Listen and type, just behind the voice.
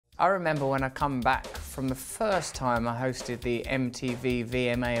I remember when I come back from the first time I hosted the MTV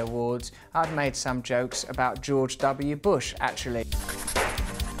VMA Awards, I'd made some jokes about George W. Bush, actually.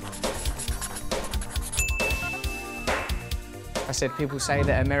 I said people say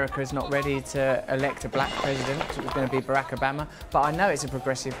that America is not ready to elect a black president because it was going to be Barack Obama, but I know it's a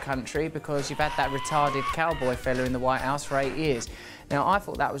progressive country because you've had that retarded cowboy fella in the White House for 8 years. Now, I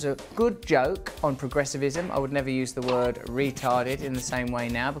thought that was a good joke on progressivism. I would never use the word retarded in the same way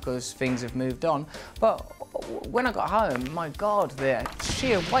now because things have moved on. But when I got home, my God, the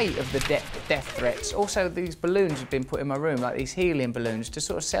sheer weight of the death threats. Also, these balloons had been put in my room, like these helium balloons, to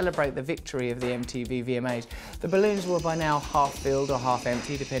sort of celebrate the victory of the MTV VMAs. The balloons were by now half filled or half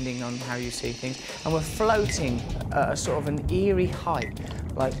empty, depending on how you see things, and were floating at a sort of an eerie height,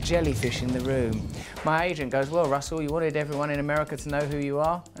 like jellyfish in the room. My agent goes, well, Russell, you wanted everyone in America to know who you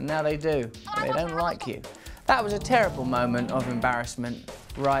are, and now they do, and they don't like you. That was a terrible moment of embarrassment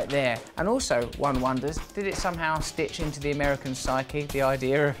right there. And also, one wonders, did it somehow stitch into the American psyche the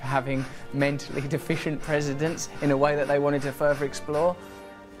idea of having mentally deficient presidents in a way that they wanted to further explore?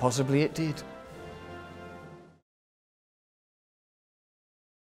 Possibly it did.